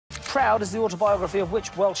Proud is the autobiography of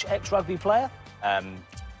which Welsh ex-rugby player?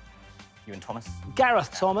 Ewan Thomas.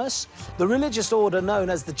 Gareth Thomas. The religious order known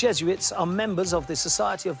as the Jesuits are members of the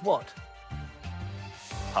Society of what?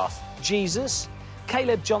 Pass. Jesus.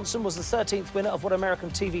 Caleb Johnson was the 13th winner of what American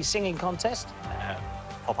TV singing contest?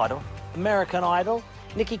 Pop Idol. American Idol.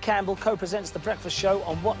 Nikki Campbell co-presents The Breakfast Show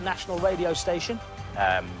on what national radio station?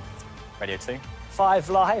 Radio 2. 5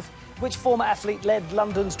 Live. Which former athlete led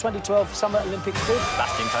London's 2012 Summer Olympic bid?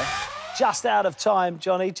 Bastinto. Just out of time,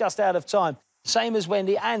 Johnny, just out of time. Same as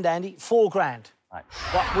Wendy and Andy, £4 grand. Right.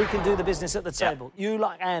 But we can do the business at the table. Yep. You,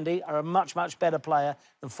 like Andy, are a much, much better player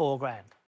than £4 grand.